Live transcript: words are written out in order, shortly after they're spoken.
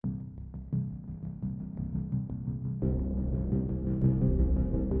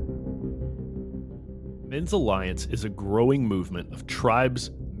Men's Alliance is a growing movement of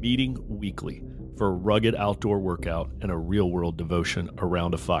tribes meeting weekly for a rugged outdoor workout and a real-world devotion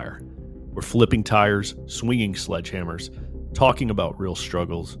around a fire. We're flipping tires, swinging sledgehammers, talking about real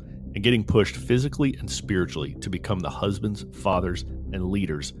struggles, and getting pushed physically and spiritually to become the husbands, fathers, and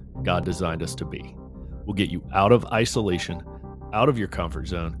leaders God designed us to be. We'll get you out of isolation, out of your comfort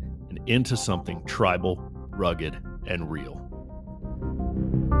zone, and into something tribal, rugged, and real.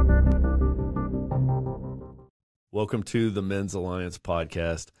 Welcome to the Men's Alliance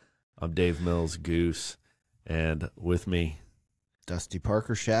podcast. I'm Dave Mills, Goose, and with me, Dusty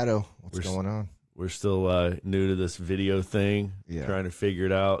Parker, Shadow. What's going on? We're still new to this video thing, trying to figure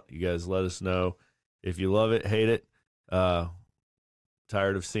it out. You guys let us know if you love it, hate it,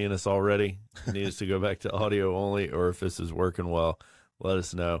 tired of seeing us already, need us to go back to audio only, or if this is working well, let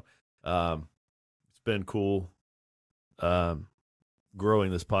us know. It's been cool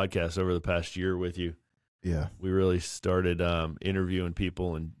growing this podcast over the past year with you. Yeah. We really started interviewing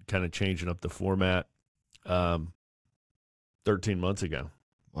people and kind of changing up the format 13 months ago.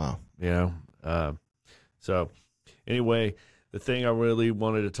 Wow. You know? So anyway, the thing I really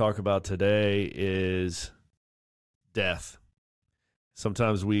wanted to talk about today is death.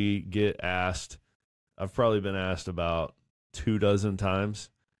 Sometimes we get asked, I've probably been asked about 24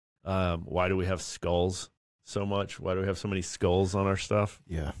 times, why do we have skulls so much? Why do we have so many skulls on our stuff?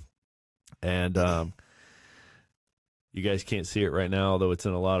 Yeah. And you guys can't see it right now, although it's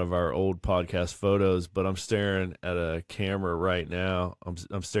in a lot of our old podcast photos, but I'm staring at a camera right now.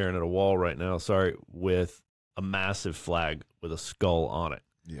 I'm staring at a wall right now, with a massive flag with a skull on it.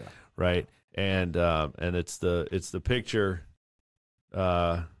 Yeah. Right? And it's the picture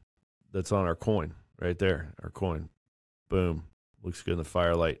that's on our coin right there, our coin. Boom. Looks good in the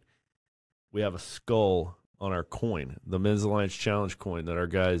firelight. We have a skull on our coin, the Men's Alliance Challenge coin that our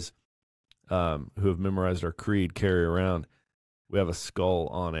guys who have memorized our creed carry around. We have a skull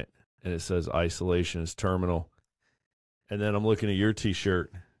on it, and it says isolation is terminal. And then I'm looking at your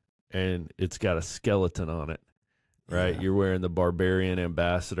T-shirt, and it's got a skeleton on it, right? Yeah. You're wearing the Barbarian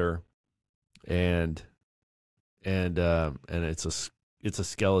Ambassador, and it's a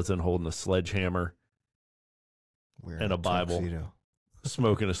skeleton holding a sledgehammer and a Bible, tuxedo.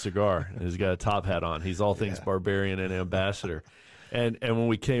 Smoking a cigar, and he's got a top hat on. He's all things Barbarian and Ambassador. And when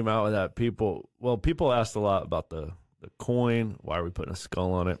we came out with that, people asked a lot about the coin. Why are we putting a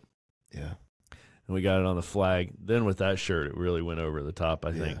skull on it? Yeah. And we got it on the flag. Then with that shirt, it really went over the top,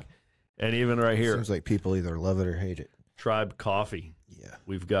 I think. And even right here. Seems like people either love it or hate it. Tribe Coffee. Yeah.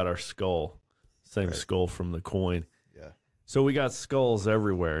 We've got our skull. Same skull from the coin. Yeah. So we got skulls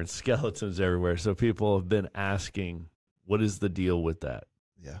everywhere and skeletons everywhere. So people have been asking, what is the deal with that?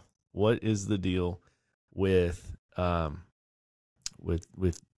 Yeah. What is the deal with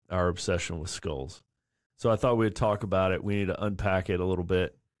our obsession with skulls? So I thought we'd talk about it. We need to unpack it a little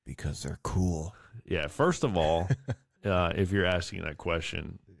bit. Because they're cool. Yeah, first of all, if you're asking that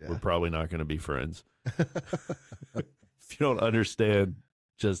question, we're probably not going to be friends. If you don't understand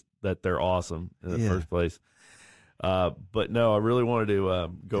just that they're awesome in the first place. But no, I really wanted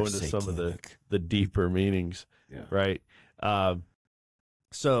to go into some of the deeper meanings, right?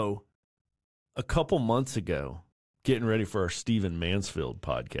 So a couple months ago, getting ready for our Stephen Mansfield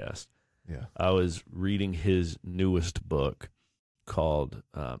podcast, I was reading his newest book called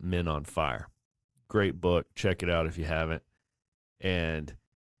Men on Fire. Great book. Check it out if you haven't. And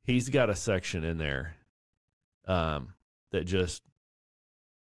he's got a section in there that just,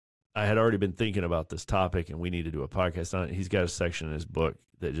 I had already been thinking about this topic and we need to do a podcast on it. He's got a section in his book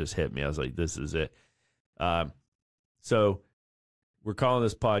that just hit me. I was like, this is it. So we're calling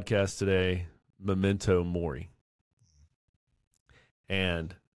this podcast today Memento Mori.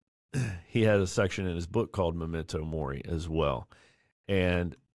 And he has a section in his book called Memento Mori as well.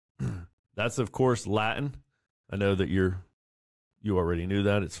 And that's, of course, Latin. I know that you already knew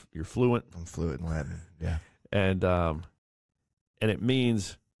that. You're fluent. I'm fluent in Latin, yeah. And it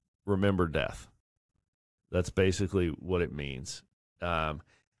means remember death. That's basically what it means.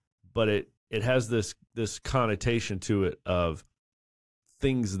 But it has this connotation to it of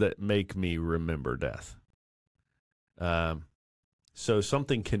things that make me remember death. So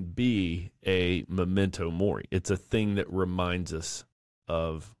something can be a memento mori. It's a thing that reminds us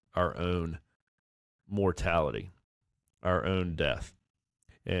of our own mortality, our own death.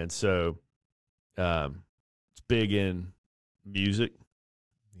 And so it's big in music,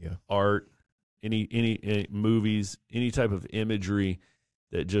 art, any movies, any type of imagery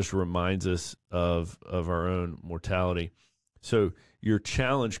that just reminds us of our own mortality. So your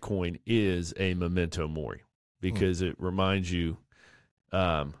challenge coin is a memento mori because it reminds you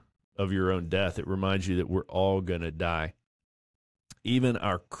of your own death. It reminds you that we're all going to die. Even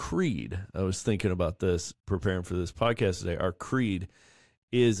our creed, I was thinking about this, preparing for this podcast today, our creed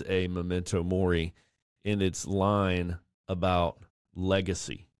is a memento mori in its line about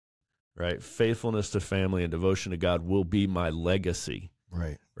legacy, right? Faithfulness to family and devotion to God will be my legacy.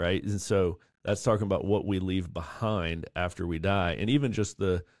 Right. And so that's talking about what we leave behind after we die. And even just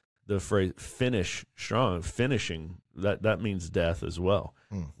the phrase finish strong, finishing, that means death as well.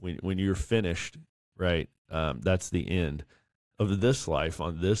 When you're finished, right, that's the end of this life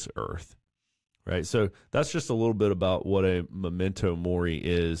on this earth, right? So that's just a little bit about what a memento mori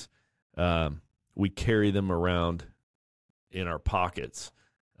is. We carry them around in our pockets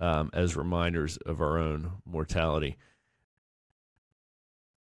as reminders of our own mortality.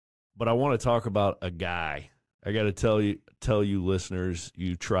 But I want to talk about a guy. I got to tell you listeners,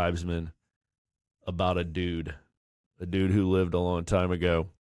 you tribesmen, about a dude who lived a long time ago,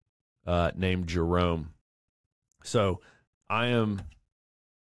 named Jerome. So I am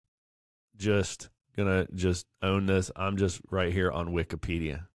just gonna own this. I'm just right here on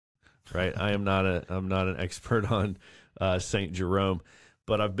Wikipedia, right? I'm not an expert on Saint Jerome,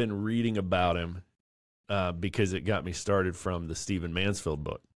 but I've been reading about him because it got me started from the Stephen Mansfield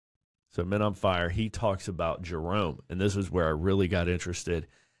book. So Men on Fire, he talks about Jerome, and this is where I really got interested.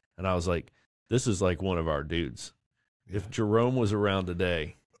 And I was like, this is like one of our dudes. Yeah. If Jerome was around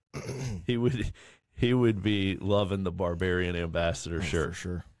today, he would be loving the Barbarian Ambassador shirt. For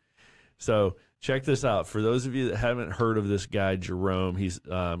sure. So check this out. For those of you that haven't heard of this guy, Jerome, he's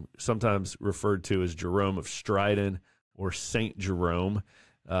sometimes referred to as Jerome of Stridon or Saint Jerome.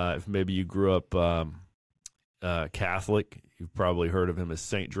 If maybe you grew up Catholic, you've probably heard of him as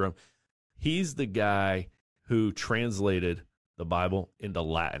Saint Jerome. He's the guy who translated the Bible into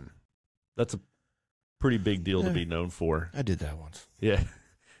Latin. That's a pretty big deal to be known for. I did that once. Yeah.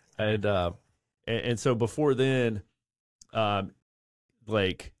 And so before then,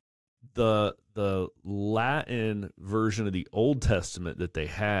 like the Latin version of the Old Testament that they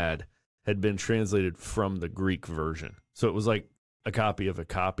had been translated from the Greek version. So it was like a copy of a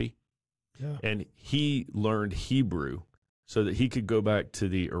copy. Yeah. And he learned Hebrew so that he could go back to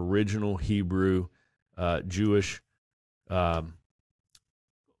the original Hebrew, Jewish, what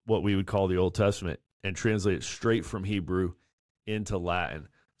we would call the Old Testament, and translate it straight from Hebrew into Latin.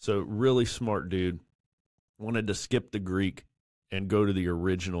 So really smart dude. Wanted to skip the Greek and go to the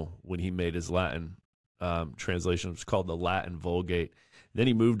original when he made his Latin translation. It's called the Latin Vulgate. Then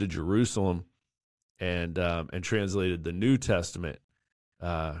he moved to Jerusalem and translated the New Testament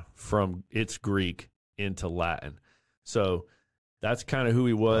from its Greek into Latin. So that's kind of who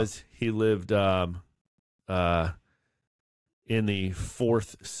he was. He lived in the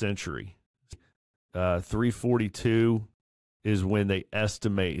 4th century. 342 is when they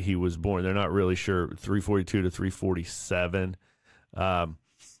estimate he was born. They're not really sure. 342 to 347, and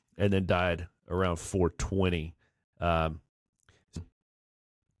then died around 420. But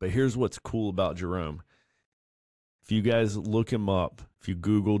here's what's cool about Jerome. If you guys look him up, if you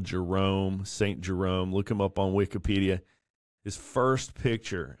Google Jerome, Saint Jerome, look him up on Wikipedia, his first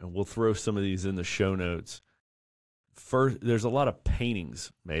picture, and we'll throw some of these in the show notes. First, there's a lot of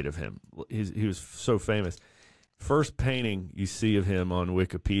paintings made of him. He was so famous. First painting you see of him on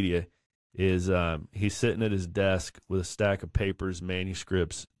Wikipedia is he's sitting at his desk with a stack of papers,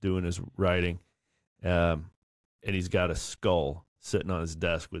 manuscripts, doing his writing, and he's got a skull sitting on his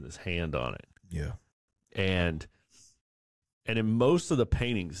desk with his hand on it. Yeah. And in most of the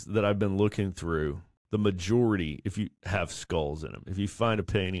paintings that I've been looking through, the majority, if you have skulls in them, if you find a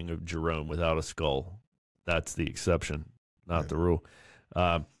painting of Jerome without a skull, that's the exception, not the rule.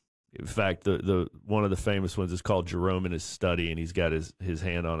 In fact, the one of the famous ones is called Jerome in His Study, and he's got his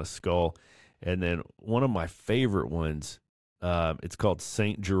hand on a skull. And then one of my favorite ones, it's called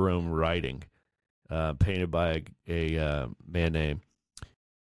Saint Jerome Writing, painted by a man named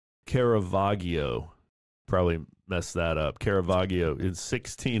Caravaggio. Probably messed that up. Caravaggio in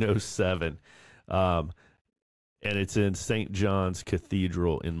 1607. And it's in St. John's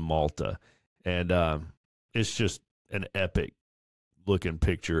Cathedral in Malta. And it's just an epic looking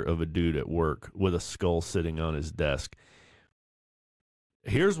picture of a dude at work with a skull sitting on his desk.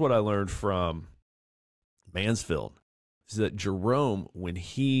 Here's what I learned from Mansfield is that Jerome, when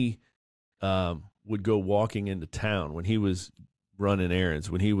he would go walking into town, when he was running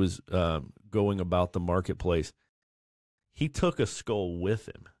errands, when he was going about the marketplace, he took a skull with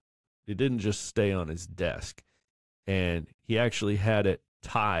him. It didn't just stay on his desk. And he actually had it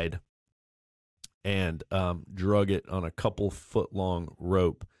tied and drug it on a couple foot long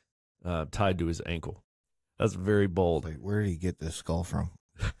rope tied to his ankle. That's very bold. Wait, where did he get this skull from?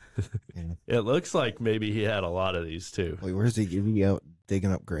 Yeah. It looks like maybe he had a lot of these too. Wait, where's he? Is he out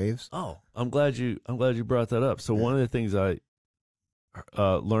digging up graves? Oh, I'm glad you brought that up. So one of the things I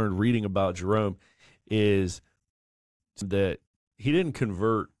learned reading about Jerome is that he didn't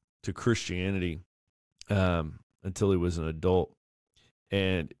convert to Christianity until he was an adult.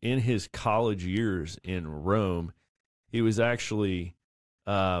 And in his college years in Rome, he was actually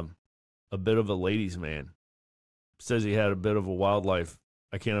a bit of a ladies' man. Says he had a bit of a wild life.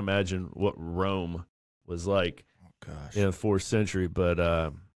 I can't imagine what Rome was like in the 4th century, but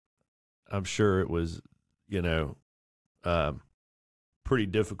I'm sure it was, pretty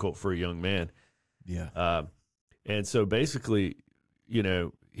difficult for a young man. Yeah. And so basically,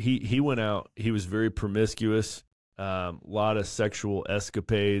 he went out. He was very promiscuous, a lot of sexual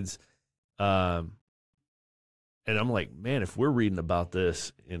escapades. And I'm like, man, if we're reading about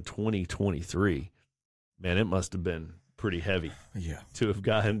this in 2023, man, it must have been pretty heavy to have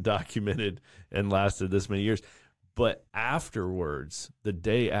gotten documented and lasted this many years. But afterwards, the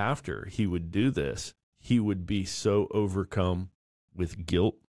day after he would do this, he would be so overcome with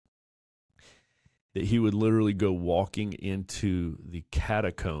guilt that he would literally go walking into the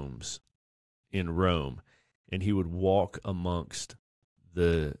catacombs in Rome, and he would walk amongst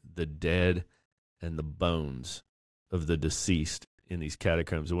the dead and the bones of the deceased in these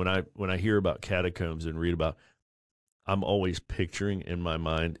catacombs. And when I hear about catacombs and read about, I'm always picturing in my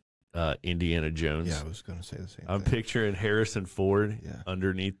mind Indiana Jones. Yeah, I was going to say the same I'm thing. picturing Harrison Ford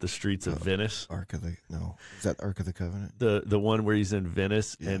underneath the streets of Venice. Is that Ark of the Covenant? The one where he's in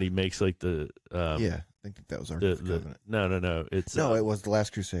Venice and he makes like the I think that was Ark of the Covenant. No. It's it was The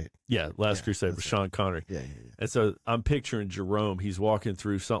Last Crusade. Yeah, Last Crusade with Sean Connery. Yeah. And so I'm picturing Jerome. He's walking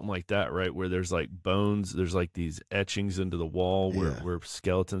through something like that, right, where there's like bones. There's like these etchings into the wall where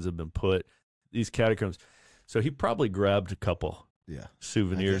skeletons have been put. These catacombs. So he probably grabbed a couple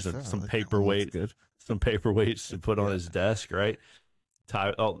souvenirs and some paperweights, to put on his desk, right?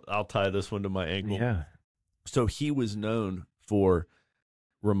 I'll tie this one to my ankle. Yeah. So he was known for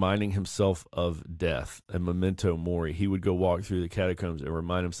reminding himself of death, and memento mori. He would go walk through the catacombs and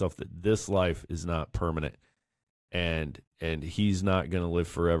remind himself that this life is not permanent, and he's not going to live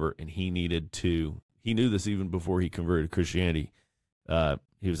forever. And he knew this even before he converted to Christianity.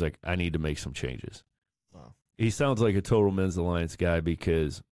 He was like, I need to make some changes. Wow. He sounds like a total Men's Alliance guy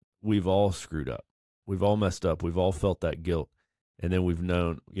because we've all screwed up. We've all messed up. We've all felt that guilt. And then we've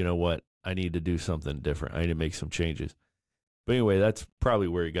known, you know what? I need to do something different. I need to make some changes. But anyway, that's probably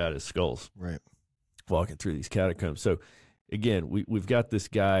where he got his skulls. Right. Walking through these catacombs. So again, we've got this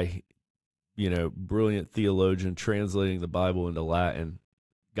guy, brilliant theologian, translating the Bible into Latin,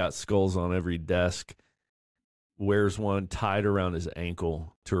 got skulls on every desk, wears one tied around his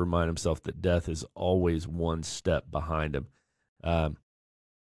ankle to remind himself that death is always one step behind him.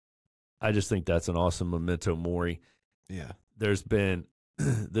 I just think that's an awesome memento mori. Yeah. There's been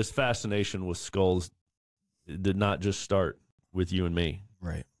this fascination with skulls. It did not just start with you and me.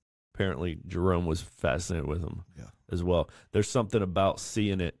 Right. Apparently Jerome was fascinated with them as well. There's something about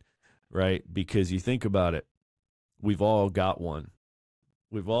seeing it, right? Because you think about it, we've all got one.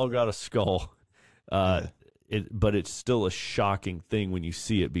 We've all got a skull. But it's still a shocking thing when you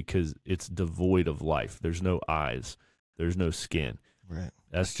see it because it's devoid of life. There's no eyes. There's no skin. Right.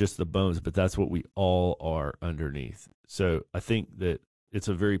 That's just the bones, but that's what we all are underneath. So I think that it's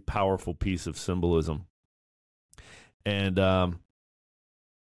a very powerful piece of symbolism. And I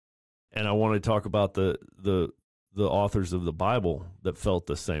want to talk about the authors of the Bible that felt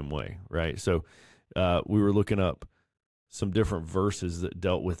the same way, right? So we were looking up some different verses that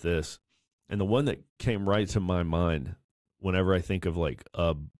dealt with this. And the one that came right to my mind whenever I think of like,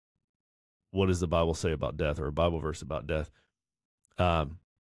 what does the Bible say about death, or a Bible verse about death?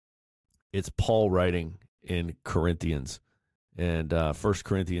 It's Paul writing in Corinthians, and 1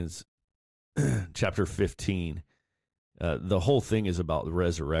 Corinthians chapter 15. The whole thing is about the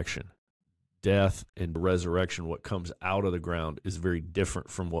resurrection. Death and resurrection, what comes out of the ground is very different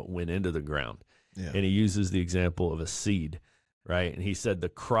from what went into the ground. Yeah. And he uses the example of a seed. Right. And he said the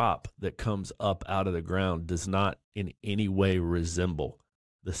crop that comes up out of the ground does not in any way resemble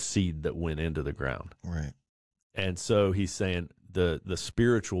the seed that went into the ground. Right. And so he's saying the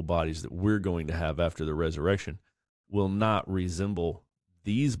spiritual bodies that we're going to have after the resurrection will not resemble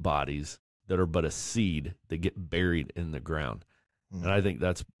these bodies that are but a seed that get buried in the ground. And I think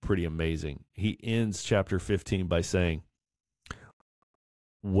that's pretty amazing. He ends chapter 15 by saying,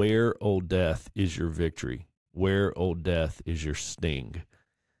 "Where, O death, is your victory? Where, O death, is your sting?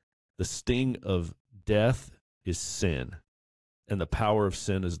 The sting of death is sin, and the power of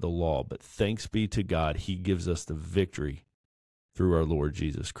sin is the law. But thanks be to God, he gives us the victory through our Lord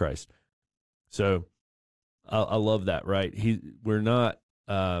Jesus Christ. So I love that, right? We're not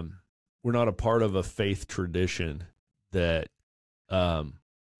a part of a faith tradition that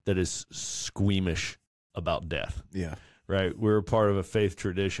is squeamish about death. Yeah. Right. We're a part of a faith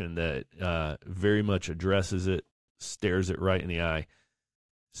tradition that very much addresses it, stares it right in the eye,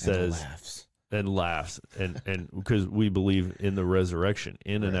 says and laughs and because we believe in the resurrection,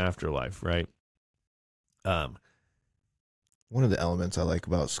 in an afterlife, right? One of the elements I like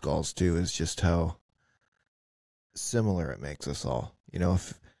about skulls too is just how similar it makes us all. You know,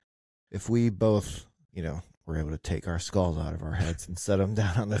 if we both, you know, were able to take our skulls out of our heads and set them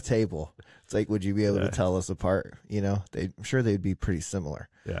down on the table, it's like, would you be able to tell us apart? You know, I'm sure they'd be pretty similar.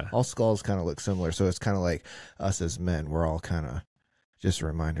 Yeah. All skulls kind of look similar. So it's kind of like us as men, we're all kind of just a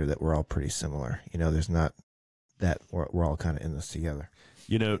reminder that we're all pretty similar. You know, there's not that we're all kind of in this together.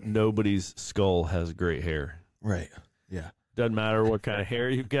 You know, nobody's skull has great hair. Right. Yeah. Doesn't matter what kind of hair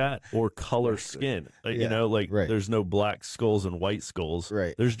you've got or color skin. You know, like there's no black skulls and white skulls.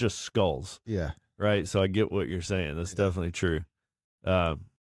 Right. There's just skulls. Yeah. Right. So I get what you're saying. That's definitely true. One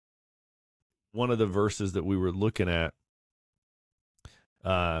of the verses that we were looking at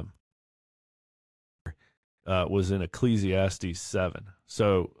was in Ecclesiastes 7.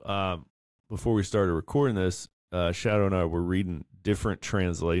 So before we started recording this, Shadow and I were reading different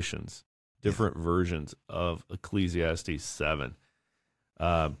translations, different versions of Ecclesiastes 7.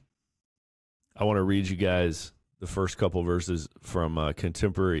 I want to read you guys the first couple verses from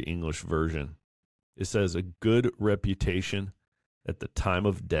Contemporary English Version. It says, "A good reputation at the time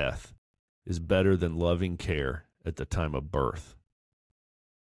of death is better than loving care at the time of birth."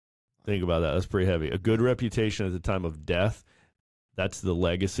 Think about that. That's pretty heavy. A good reputation at the time of death, that's the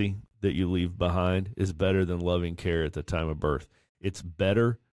legacy that you leave behind, is better than loving care at the time of birth. It's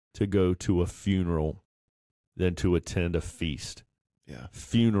better to go to a funeral than to attend a feast. Yeah.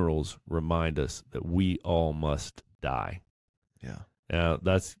 Funerals remind us that we all must die. Yeah. Now,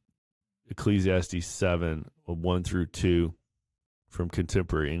 that's Ecclesiastes 7, 1 through 2 from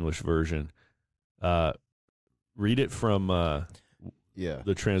Contemporary English Version. Read it from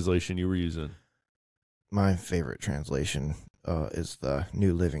the translation you were using. My favorite translation is the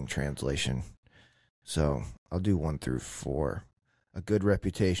New Living Translation. So I'll do 1 through 4. A good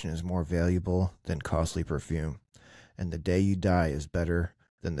reputation is more valuable than costly perfume, and the day you die is better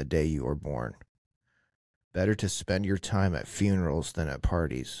than the day you are born. Better to spend your time at funerals than at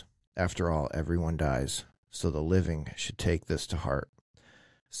parties. After all, everyone dies, so the living should take this to heart.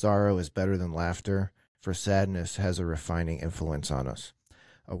 Sorrow is better than laughter, for sadness has a refining influence on us.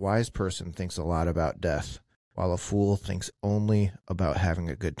 A wise person thinks a lot about death, while a fool thinks only about having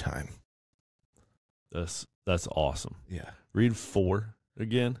a good time. That's awesome. Yeah. Read 4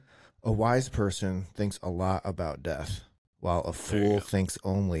 again. A wise person thinks a lot about death, while a fool thinks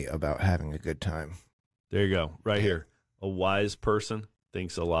only about having a good time. There you go. Right here. A wise person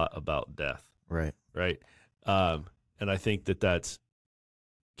thinks a lot about death. Right. Right. And I think that that's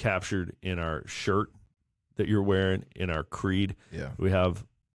captured in our shirt that you're wearing, in our creed. Yeah. We have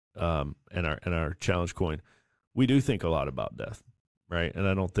and our challenge coin. We do think a lot about death, right? And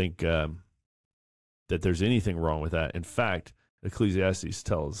I don't think that there's anything wrong with that. In fact, Ecclesiastes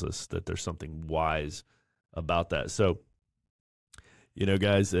tells us that there's something wise about that. So, you know,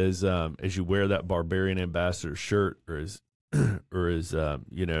 guys, as you wear that Barbarian Ambassador shirt, or as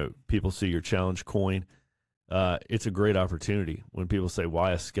you know, people see your challenge coin, it's a great opportunity when people say,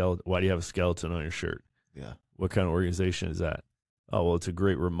 "Why a skeleton? Why do you have a skeleton on your shirt?" Yeah. What kind of organization is that? Oh, well, it's a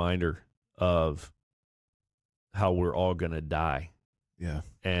great reminder of how we're all going to die. Yeah.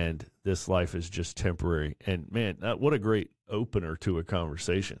 And this life is just temporary. And man, what a great opener to a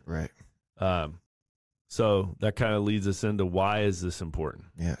conversation. Right. So that kind of leads us into, why is this important?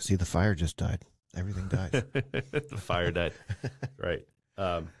 Yeah. See, the fire just died. Everything dies. The fire died. Right.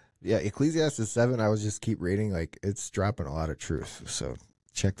 Yeah. Ecclesiastes 7, I was just keep reading. Like, it's dropping a lot of truth. So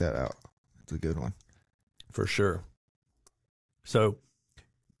check that out. It's a good one. For sure. So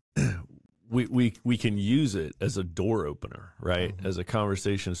we can use it as a door opener, right? Mm-hmm. As a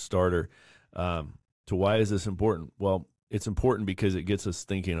conversation starter. To why is this important? Well, it's important because it gets us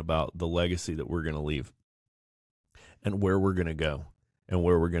thinking about the legacy that we're going to leave and where we're going to go and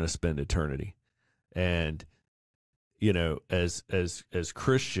where we're going to spend eternity. And, you know, as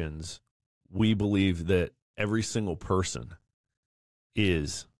Christians, we believe that every single person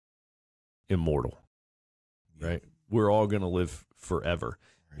is immortal, right? We're all going to live forever.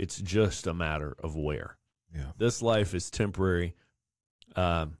 Right. It's just a matter of where. Yeah. This life is temporary.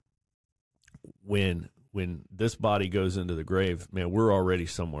 When this body goes into the grave, man, we're already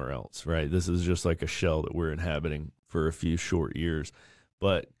somewhere else, right? This is just like a shell that we're inhabiting for a few short years,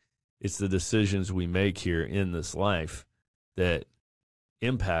 but it's the decisions we make here in this life that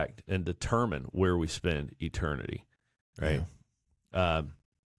impact and determine where we spend eternity, right? Yeah.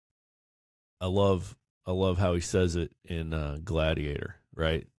 I love how he says it in Gladiator,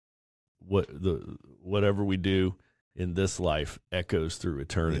 right? Whatever we do in this life echoes through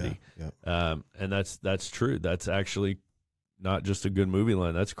eternity. Yeah. And that's true. That's actually not just a good movie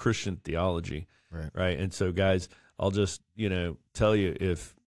line. That's Christian theology, right? And so, guys, I'll just tell you,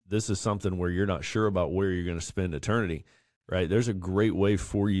 if this is something where you're not sure about where you're going to spend eternity, right? There's a great way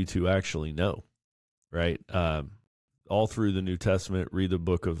for you to actually know, right? All through the New Testament, read the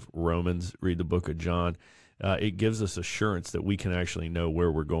book of Romans, read the book of John. It gives us assurance that we can actually know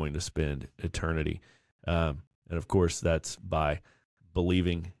where we're going to spend eternity. And of course, that's by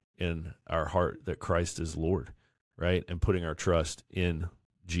believing in our heart that Christ is Lord, right? And putting our trust in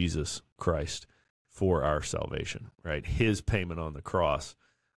Jesus Christ for our salvation, right? His payment on the cross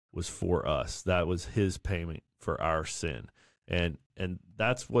was for us. That was his payment for our sin. And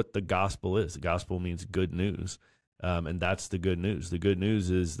that's what the gospel is. The gospel means good news. And that's the good news. The good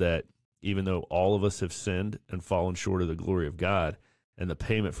news is that even though all of us have sinned and fallen short of the glory of God, and the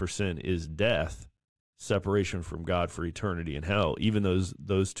payment for sin is death, separation from God for eternity in hell, even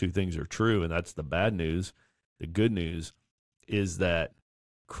those two things are true, and that's the bad news. The good news is that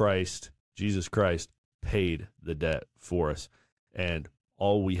Jesus Christ, paid the debt for us, and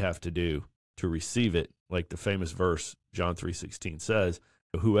all we have to do to receive it, like the famous verse John 3:16 says,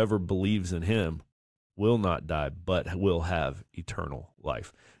 whoever believes in him will not die, but will have eternal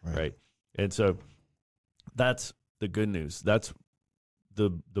life, right? And so that's the good news. That's the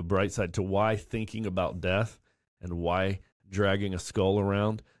bright side to why thinking about death and why dragging a skull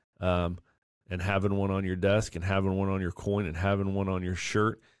around and having one on your desk and having one on your coin and having one on your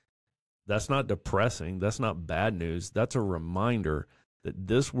shirt, that's not depressing. That's not bad news. That's a reminder that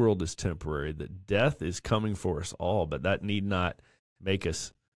this world is temporary, that death is coming for us all, but that need not make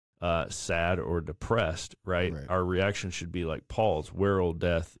us sad or depressed, right? Our reaction should be like Paul's, where, O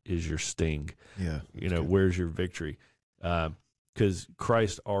death, is your sting? Yeah. Where's your victory? Because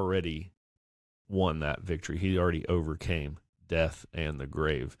Christ already won that victory. He already overcame death and the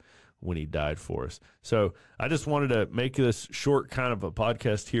grave when he died for us. So I just wanted to make this short kind of a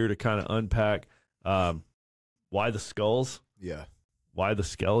podcast here to kind of unpack why the skulls? Yeah. Why the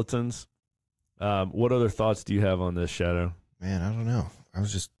skeletons? What other thoughts do you have on this, Shadow? Man, I don't know.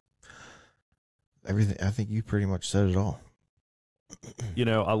 Everything. I think you pretty much said it all.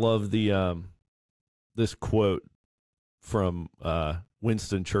 I love the this quote from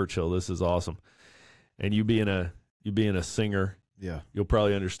Winston Churchill. This is awesome. And you being a singer, yeah, you'll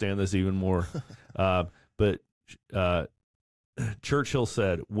probably understand this even more. But Churchill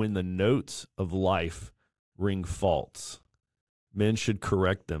said, "When the notes of life ring false, men should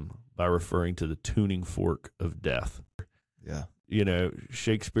correct them by referring to the tuning fork of death." Yeah.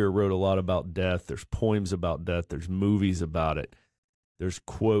 Shakespeare wrote a lot about death. There's poems about death. There's movies about it. There's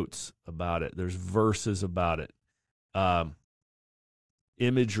quotes about it. There's verses about it.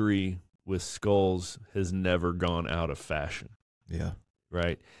 Imagery with skulls has never gone out of fashion. Yeah.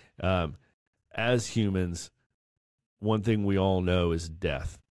 Right? As humans, one thing we all know is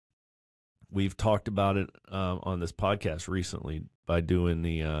death. We've talked about it on this podcast recently by doing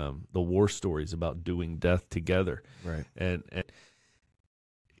the war stories about doing death together. Right. And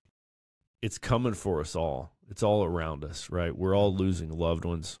it's coming for us all. It's all around us, right? We're all losing loved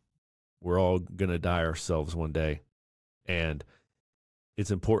ones. We're all going to die ourselves one day. And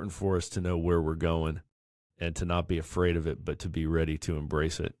it's important for us to know where we're going and to not be afraid of it, but to be ready to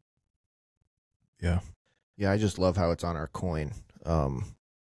embrace it. Yeah. Yeah, I just love how it's on our coin.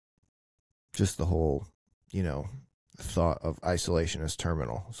 Just the whole, thought of isolation as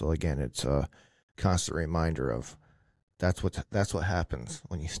terminal. So again, it's a constant reminder of that's what happens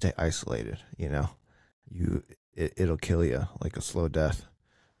when you stay isolated, it'll kill you like a slow death.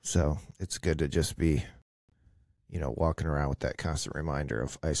 So it's good to just be, walking around with that constant reminder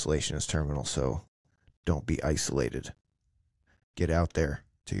of isolation is terminal. So don't be isolated. Get out there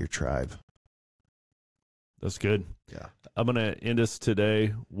to your tribe. That's good. Yeah. I'm going to end us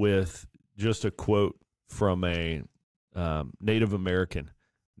today with just a quote from a Native American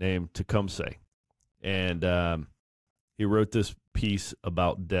named Tecumseh. And he wrote this piece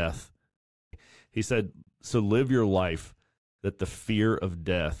about death. He said, "So live your life that the fear of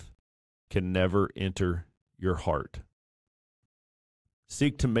death can never enter your heart.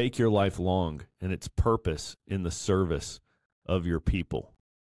 Seek to make your life long and its purpose in the service of your people.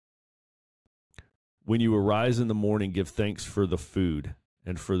 When you arise in the morning, give thanks for the food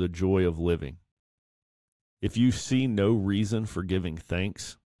and for the joy of living. If you see no reason for giving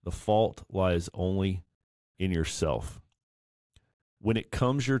thanks, the fault lies only in yourself. When it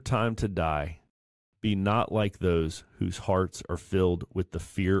comes your time to die, be not like those whose hearts are filled with the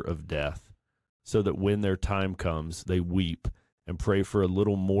fear of death, so that when their time comes, they weep and pray for a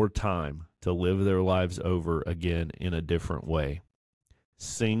little more time to live their lives over again in a different way.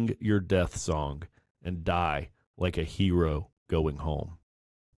 Sing your death song and die like a hero going home.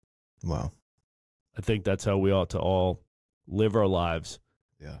 Wow. I think that's how we ought to all live our lives.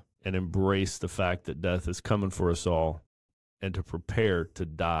 Yeah. And embrace the fact that death is coming for us all, and to prepare to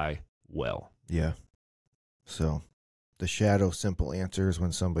die well. Yeah. So the shadow simple answer is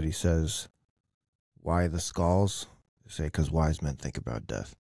when somebody says, why the skulls? Say, because wise men think about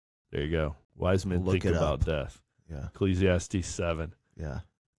death. There you go. Wise men Look think it about up. death. Yeah. Ecclesiastes 7. Yeah.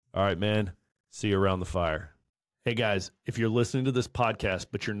 All right, man. See you around the fire. Hey, guys, if you're listening to this podcast,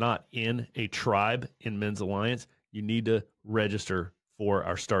 but you're not in a tribe in Men's Alliance, you need to register for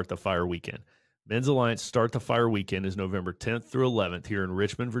our Start the Fire weekend. Men's Alliance Start the Fire weekend is November 10th through 11th here in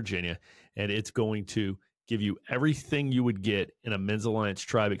Richmond, Virginia, and it's going to give you everything you would get in a Men's Alliance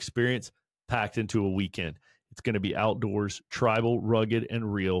tribe experience packed into a weekend. It's going to be outdoors, tribal, rugged,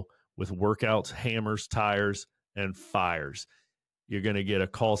 and real, with workouts, hammers, tires, and fires. You're going to get a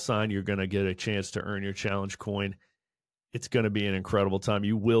call sign. You're going to get a chance to earn your challenge coin. It's going to be an incredible time.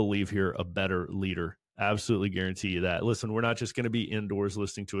 You will leave here a better leader. Absolutely guarantee you that. Listen, we're not just going to be indoors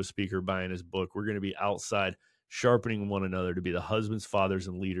listening to a speaker, buying his book. We're going to be outside sharpening one another to be the husbands, fathers,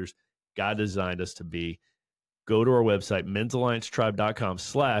 and leaders God designed us to be. Go to our website,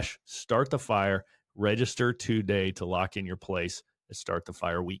 men'salliancetribe.com/startthefire. Register today to lock in your place at Start the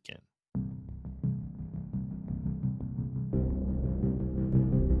Fire weekend.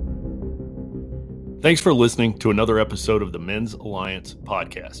 Thanks for listening to another episode of the Men's Alliance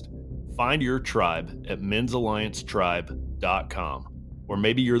podcast. Find your tribe at men'salliancetribe.com, or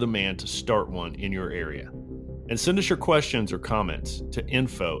maybe you're the man to start one in your area. And send us your questions or comments to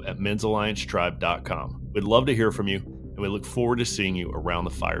info@men'salliancetribe.com. We'd love to hear from you, and we look forward to seeing you around the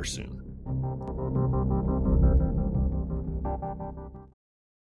fire soon.